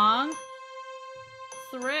song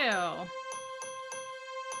through.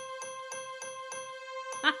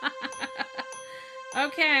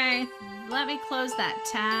 Okay, let me close that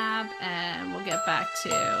tab and we'll get back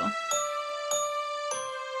to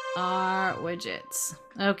our widgets.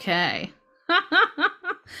 Okay.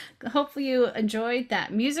 Hopefully you enjoyed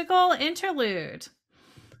that musical interlude.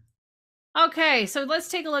 Okay, so let's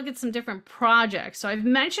take a look at some different projects. So I've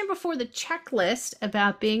mentioned before the checklist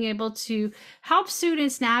about being able to help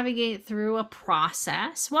students navigate through a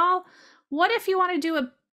process. Well, what if you want to do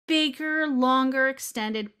a bigger, longer,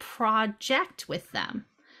 extended project with them?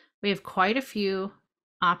 We have quite a few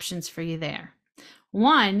options for you there.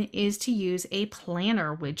 One is to use a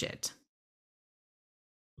planner widget.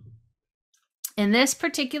 In this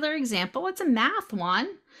particular example, it's a math one.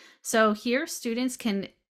 So here students can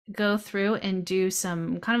go through and do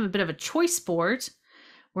some kind of a bit of a choice board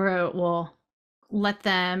where it will let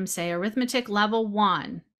them say arithmetic level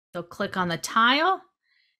 1. They'll click on the tile.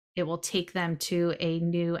 It will take them to a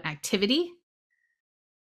new activity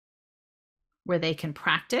where they can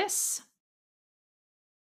practice.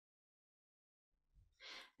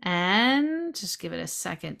 And just give it a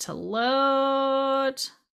second to load.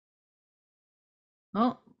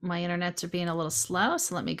 Oh, my internets are being a little slow,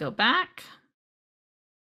 so let me go back.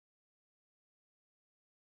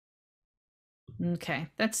 Okay,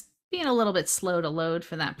 that's being a little bit slow to load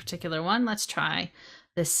for that particular one. Let's try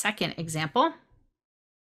the second example.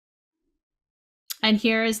 And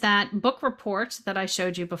here is that book report that I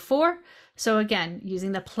showed you before. So again,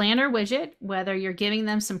 using the planner widget, whether you're giving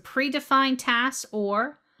them some predefined tasks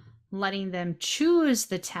or letting them choose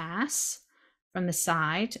the tasks from the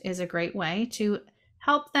side is a great way to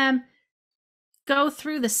help them go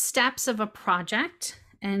through the steps of a project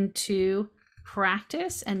and to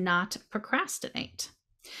practice and not procrastinate.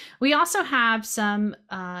 We also have some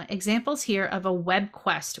examples here of a web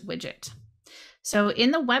quest widget. So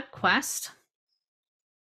in the web quest,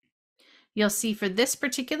 you'll see for this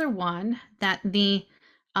particular one that the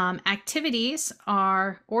activities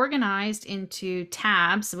are organized into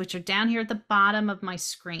tabs, which are down here at the bottom of my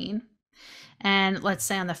screen. And let's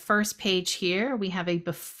say on the first page here, we have a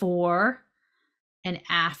before and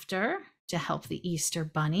after to help the Easter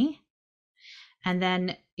Bunny. And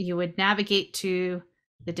then you would navigate to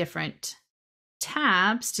the different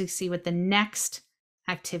tabs to see what the next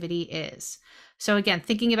activity is. So again,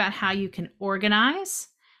 thinking about how you can organize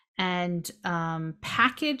and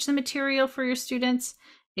package the material for your students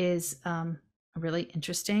is a really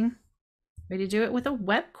interesting Ready to do it with a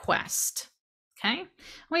web quest. Okay.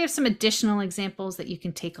 We have some additional examples that you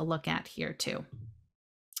can take a look at here too.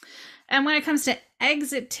 And when it comes to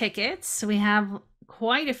exit tickets, we have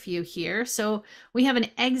quite a few here. So we have an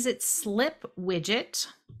exit slip widget.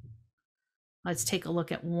 Let's take a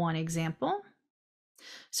look at one example.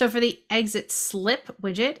 So for the exit slip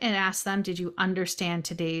widget, it asks them, did you understand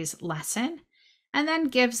today's lesson? And then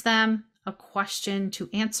gives them a question to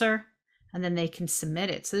answer, and then they can submit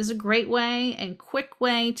it. So this is a great way and quick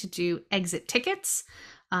way to do exit tickets,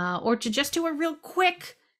 or to just do a real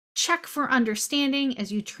quick check for understanding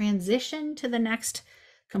as you transition to the next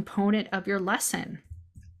component of your lesson.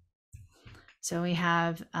 So we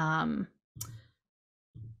have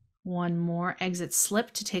one more exit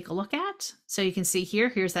slip to take a look at. So you can see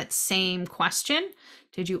here's that same question.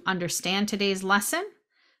 Did you understand today's lesson?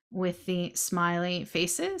 With the smiley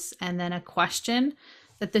faces, and then a question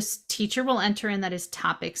that this teacher will enter in that is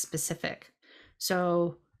topic specific.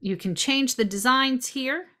 So you can change the designs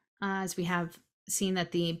here, as we have seen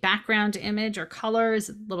that the background image or color is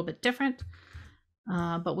a little bit different,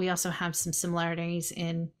 but we also have some similarities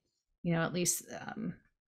in, at least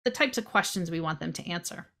the types of questions we want them to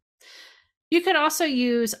answer. You could also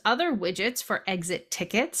use other widgets for exit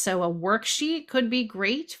tickets. So a worksheet could be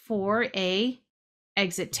great for a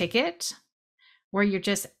exit ticket where you're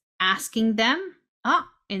just asking them,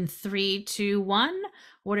 in 3, 2, 1,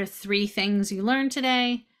 what are 3 things you learned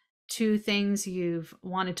today, 2 things you've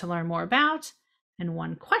wanted to learn more about, and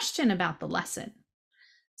 1 question about the lesson.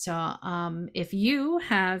 So if you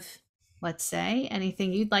have, let's say,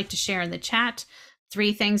 anything you'd like to share in the chat,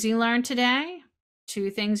 3 things you learned today,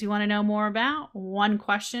 2 things you want to know more about, 1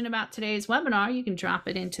 question about today's webinar, you can drop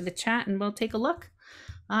it into the chat and we'll take a look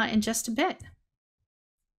in just a bit.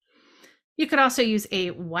 You could also use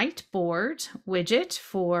a whiteboard widget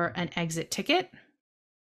for an exit ticket.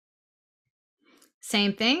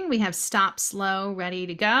 Same thing, we have stop slow ready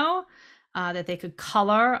to go, that they could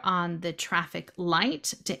color on the traffic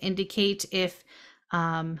light to indicate if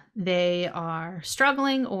they are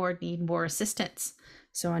struggling or need more assistance.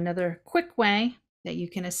 So another quick way that you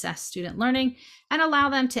can assess student learning and allow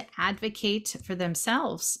them to advocate for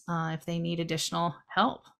themselves if they need additional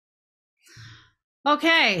help.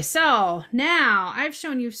 Okay, so now I've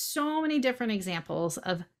shown you so many different examples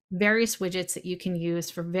of various widgets that you can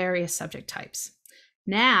use for various subject types.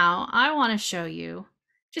 Now I want to show you,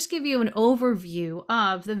 just give you an overview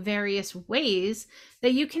of the various ways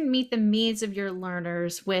that you can meet the needs of your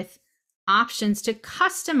learners with options to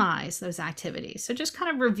customize those activities. So just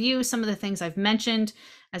kind of review some of the things I've mentioned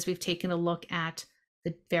as we've taken a look at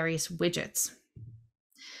the various widgets.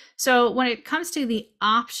 So when it comes to the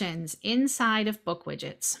options inside of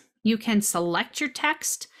BookWidgets, you can select your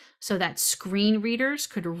text so that screen readers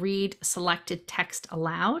could read selected text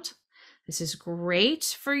aloud. This is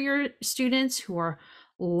great for your students who are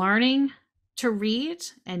learning to read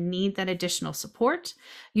and need that additional support.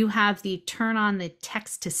 You have the turn on the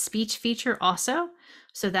text to speech feature also,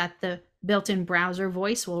 so that the built-in browser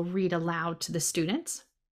voice will read aloud to the students.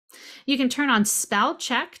 You can turn on spell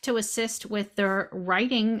check to assist with their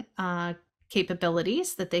writing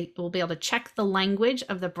capabilities, that they will be able to check the language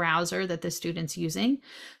of the browser that the student's using.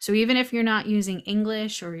 So even if you're not using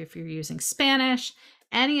English or if you're using Spanish,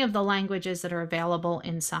 any of the languages that are available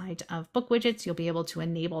inside of BookWidgets, you'll be able to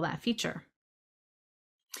enable that feature.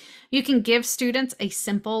 You can give students a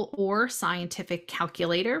simple or scientific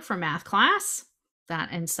calculator for math class, that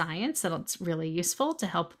and science. That's really useful to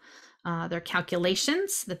help their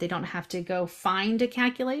calculations, that they don't have to go find a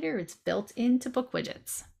calculator. It's built into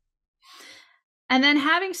BookWidgets. And then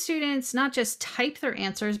having students not just type their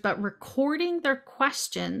answers, but recording their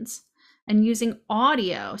questions and using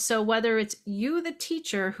audio. So whether it's you, the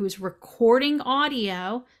teacher, who's recording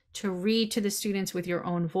audio to read to the students with your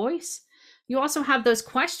own voice, you also have those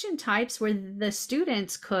question types where the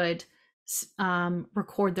students could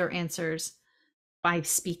record their answers by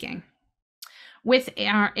speaking. With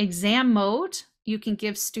our exam mode, you can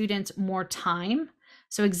give students more time.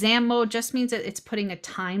 So exam mode just means that it's putting a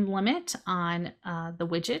time limit on the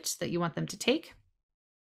widget that you want them to take.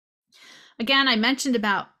 Again, I mentioned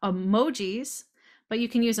about emojis, but you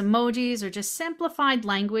can use emojis or just simplified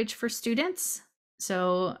language for students,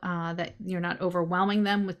 so that you're not overwhelming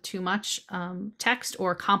them with too much text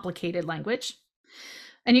or complicated language.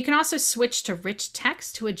 And you can also switch to rich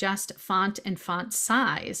text to adjust font and font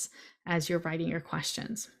size as you're writing your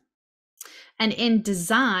questions. And in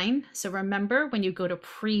design, so remember when you go to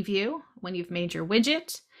preview, when you've made your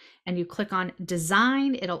widget and you click on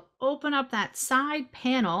design, it'll open up that side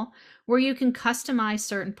panel where you can customize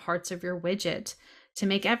certain parts of your widget to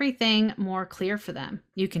make everything more clear for them.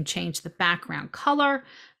 You can change the background color,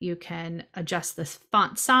 you can adjust the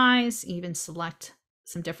font size, even select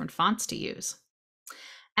some different fonts to use.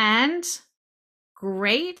 And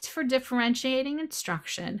great for differentiating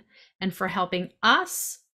instruction and for helping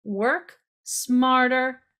us work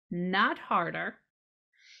smarter, not harder,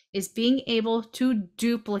 is being able to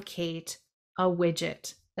duplicate a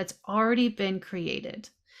widget that's already been created.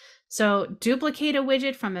 So duplicate a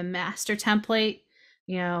widget from a master template.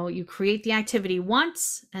 You create the activity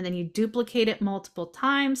once and then you duplicate it multiple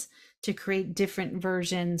times to create different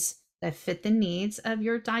versions that fit the needs of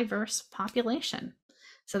your diverse population.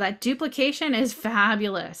 So that duplication is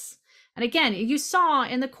fabulous. And again, you saw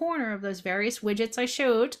in the corner of those various widgets I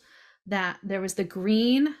showed that there was the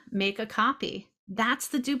green make a copy. That's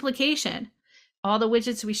the duplication. All the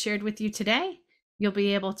widgets we shared with you today, you'll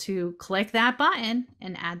be able to click that button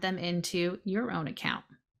and add them into your own account.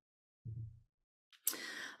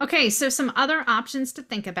 Okay, so some other options to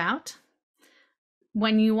think about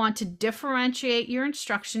when you want to differentiate your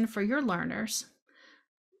instruction for your learners.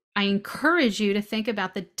 I encourage you to think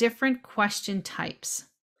about the different question types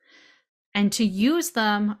and to use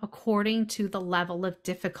them according to the level of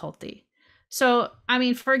difficulty. So,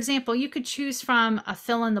 for example, you could choose from a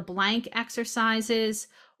fill in the blank exercises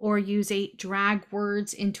or use a drag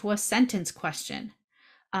words into a sentence question.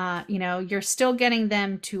 You're still getting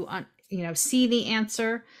them to, see the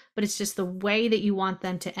answer, but it's just the way that you want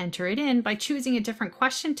them to enter it in. By choosing a different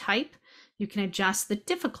question type, you can adjust the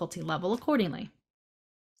difficulty level accordingly.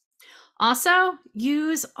 Also,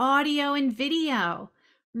 use audio and video.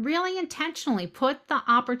 Really intentionally put the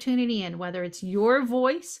opportunity in, whether it's your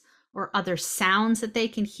voice or other sounds that they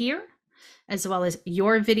can hear, as well as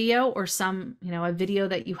your video or a video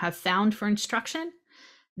that you have found for instruction.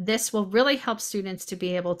 This will really help students to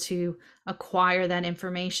be able to acquire that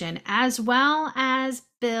information, as well as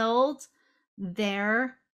build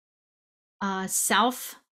their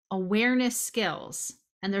self-awareness skills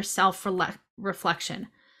and their self-reflection.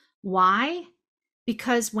 Why?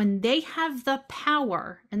 Because when they have the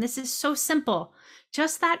power, and this is so simple,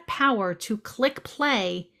 just that power to click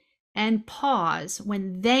play and pause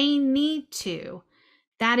when they need to,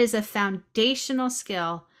 that is a foundational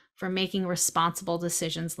skill for making responsible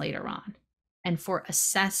decisions later on and for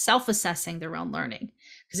self-assessing their own learning.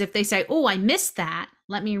 Because if they say, oh, I missed that,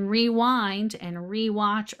 let me rewind and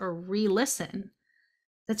rewatch or re-listen,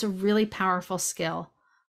 that's a really powerful skill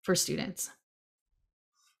for students.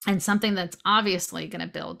 And something that's obviously going to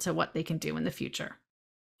build to what they can do in the future.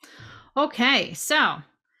 Okay, so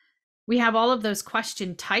we have all of those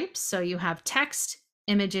question types. So you have text,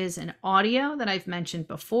 images, and audio that I've mentioned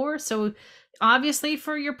before. So obviously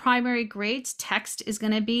for your primary grades, text is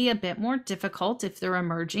going to be a bit more difficult if they're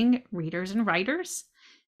emerging readers and writers.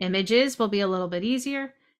 Images will be a little bit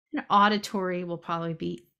easier, and auditory will probably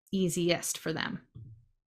be easiest for them.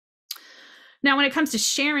 Now, when it comes to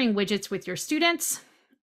sharing widgets with your students,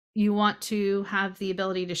 you want to have the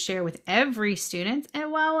ability to share with every student as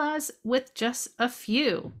well as with just a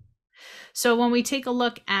few. So when we take a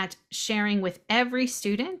look at sharing with every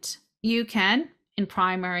student, you can, in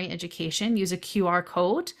primary education, use a QR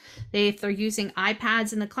code. If they're using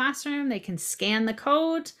iPads in the classroom, they can scan the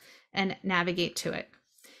code and navigate to it.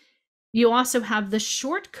 You also have the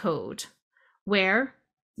short code where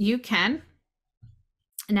you can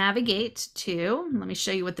navigate to, let me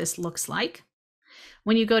show you what this looks like.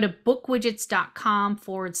 When you go to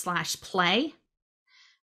bookwidgets.com/play,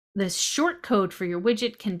 the short code for your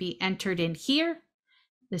widget can be entered in here.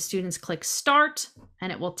 The students click start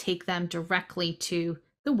and it will take them directly to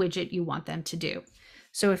the widget you want them to do.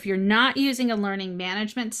 So if you're not using a learning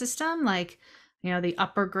management system like the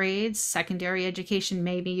upper grades, secondary education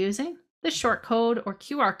may be using, the short code or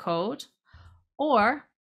QR code, or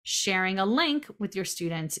sharing a link with your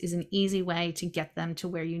students is an easy way to get them to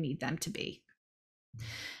where you need them to be.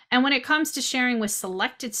 And when it comes to sharing with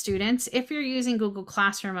selected students, if you're using Google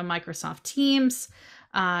Classroom and Microsoft Teams,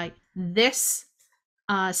 this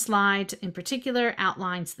slide in particular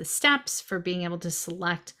outlines the steps for being able to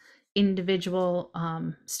select individual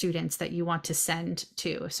students that you want to send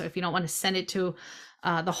to. So if you don't want to send it to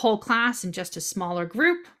the whole class in just a smaller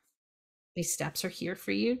group, these steps are here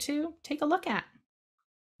for you to take a look at.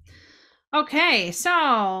 Okay,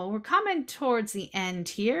 so we're coming towards the end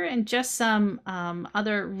here, and just some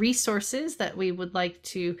other resources that we would like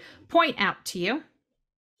to point out to you.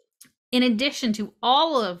 In addition to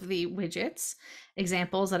all of the widgets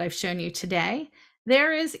examples that I've shown you today,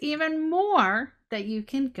 there is even more that you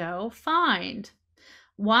can go find.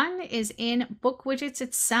 One is in BookWidgets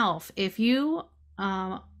itself. If you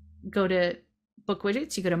go to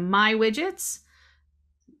BookWidgets, you go to My Widgets,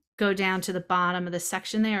 go down to the bottom of the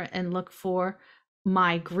section there and look for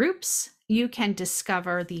My Groups, you can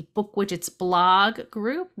discover the BookWidgets blog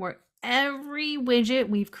group, where every widget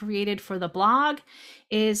we've created for the blog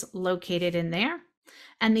is located in there.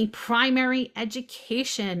 And the primary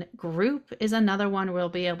education group is another one where we'll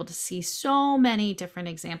be able to see so many different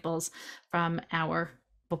examples from our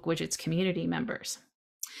BookWidgets community members.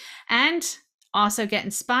 And also get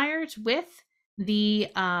inspired with the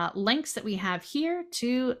links that we have here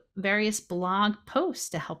to various blog posts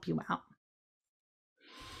to help you out.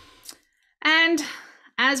 And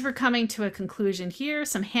as we're coming to a conclusion here,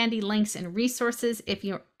 some handy links and resources. If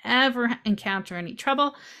you ever encounter any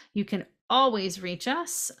trouble, you can always reach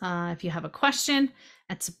us if you have a question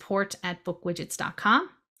at support@bookwidgets.com.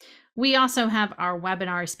 We also have our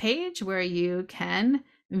webinars page where you can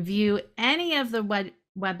view any of the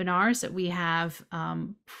webinars that we have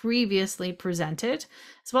previously presented,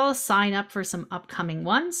 as well as sign up for some upcoming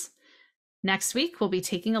ones. Next week, we'll be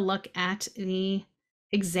taking a look at the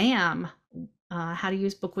exam, how to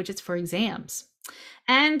use BookWidgets for exams.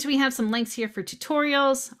 And we have some links here for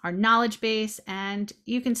tutorials, our knowledge base, and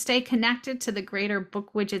you can stay connected to the greater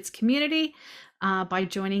BookWidgets community by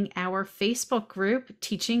joining our Facebook group,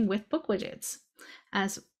 Teaching with BookWidgets,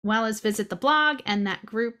 as well as visit the blog and that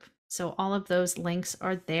group. So all of those links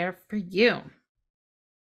are there for you.